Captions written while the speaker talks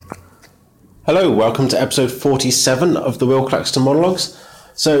Hello, welcome to episode 47 of the Will Claxton Monologues.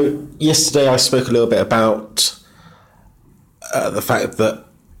 So, yesterday I spoke a little bit about the fact that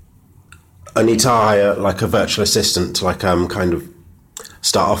I need to hire like a virtual assistant to kind of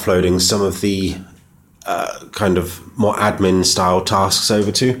start offloading some of the kind of more admin style tasks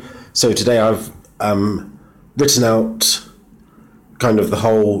over to. So today I've written out kind of the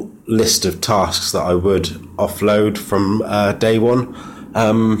whole list of tasks that I would offload from day one.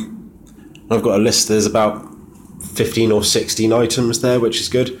 I've got a list, there's about 15 or 16 items there, which is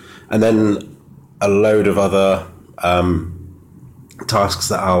good. And then a load of other tasks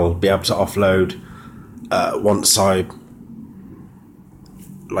that I'll be able to offload once I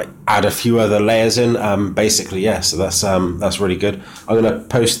add a few other layers in. So that's really good. I'm going to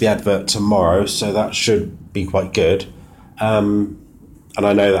post the advert tomorrow, so that should be quite good. And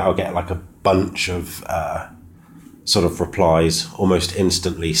I know that I'll get like a bunch of sort of replies almost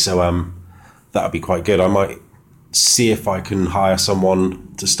instantly. So that'll be quite good. I might see if I can hire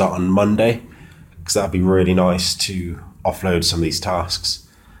someone to start on Monday, because that'd be really nice to offload some of these tasks.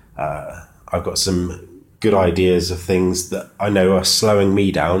 I've got some good ideas of things that I know are slowing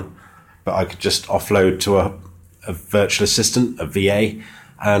me down, but I could just offload to a virtual assistant, a VA,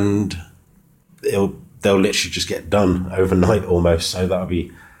 and they'll literally just get done overnight almost. So that'll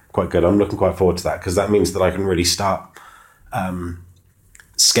be quite good. I'm looking quite forward to that, because that means that I can really start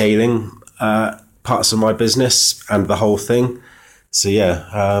scaling parts of my business and the whole thing. So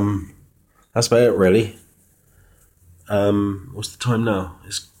that's about it really. What's the time now?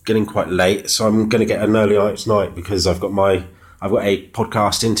 It's getting quite late, so I'm going to get an early night tonight, because I've got a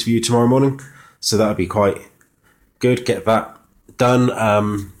podcast interview tomorrow morning, so that'll be quite good. Get that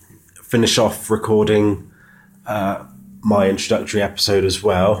done. Finish off recording my introductory episode as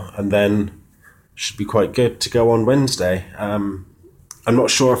well, and then should be quite good to go on Wednesday. I'm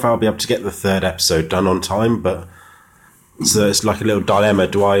not sure if I'll be able to get the third episode done on time, but so it's like a little dilemma.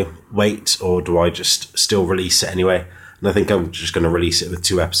 Do I wait, or do I just still release it anyway? And I think I'm just going to release it with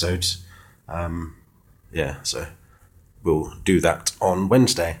 2 episodes. So we'll do that on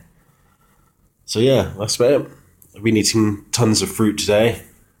Wednesday. So that's about it. I've been eating tons of fruit today,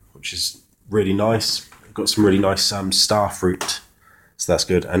 which is really nice. I've got some really nice star fruit, so that's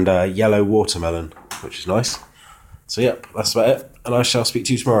good, and yellow watermelon, which is nice. So that's about it, and I shall speak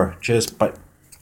to you tomorrow. Cheers, bye.